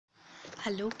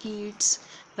Hello kids,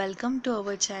 welcome to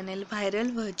our channel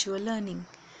Viral Virtual Learning.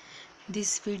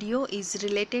 This video is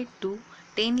related to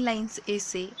 10 lines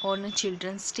essay on a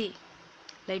Children's Day.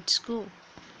 Let's go.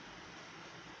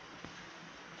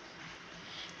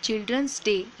 Children's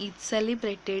Day is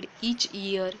celebrated each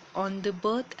year on the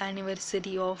birth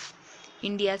anniversary of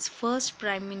India's first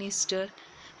Prime Minister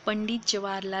Pandit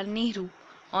Jawaharlal Nehru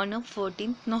on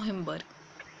 14th November.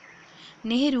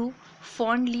 Nehru,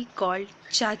 fondly called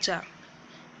Chacha.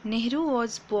 Nehru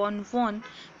was born on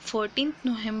 14th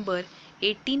November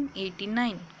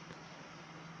 1889.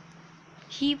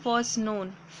 He was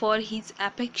known for his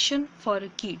affection for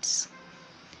kids.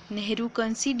 Nehru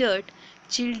considered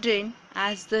children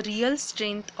as the real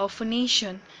strength of a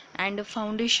nation and a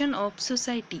foundation of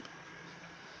society.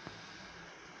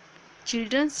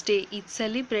 Children's Day is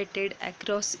celebrated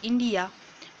across India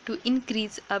to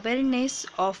increase awareness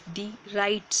of the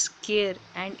rights, care,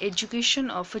 and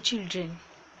education of children.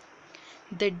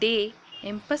 The day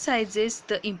emphasizes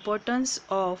the importance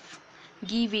of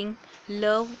giving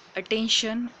love,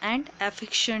 attention, and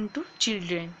affection to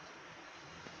children.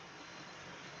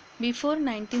 Before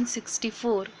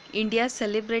 1964, India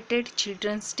celebrated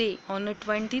Children's Day on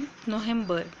 20th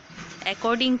November,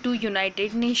 according to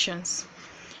United Nations.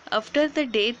 After the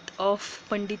death of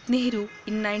Pandit Nehru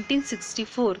in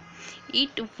 1964,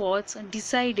 it was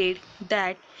decided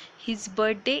that his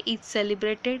birthday is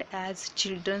celebrated as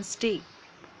Children's Day.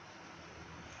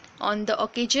 On the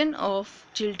occasion of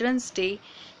Children's Day,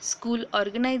 school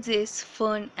organizes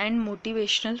fun and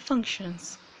motivational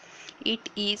functions.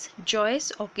 It is a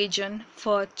joyous occasion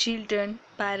for children,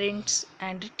 parents,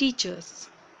 and teachers.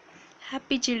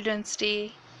 Happy Children's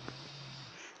Day!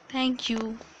 Thank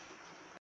you.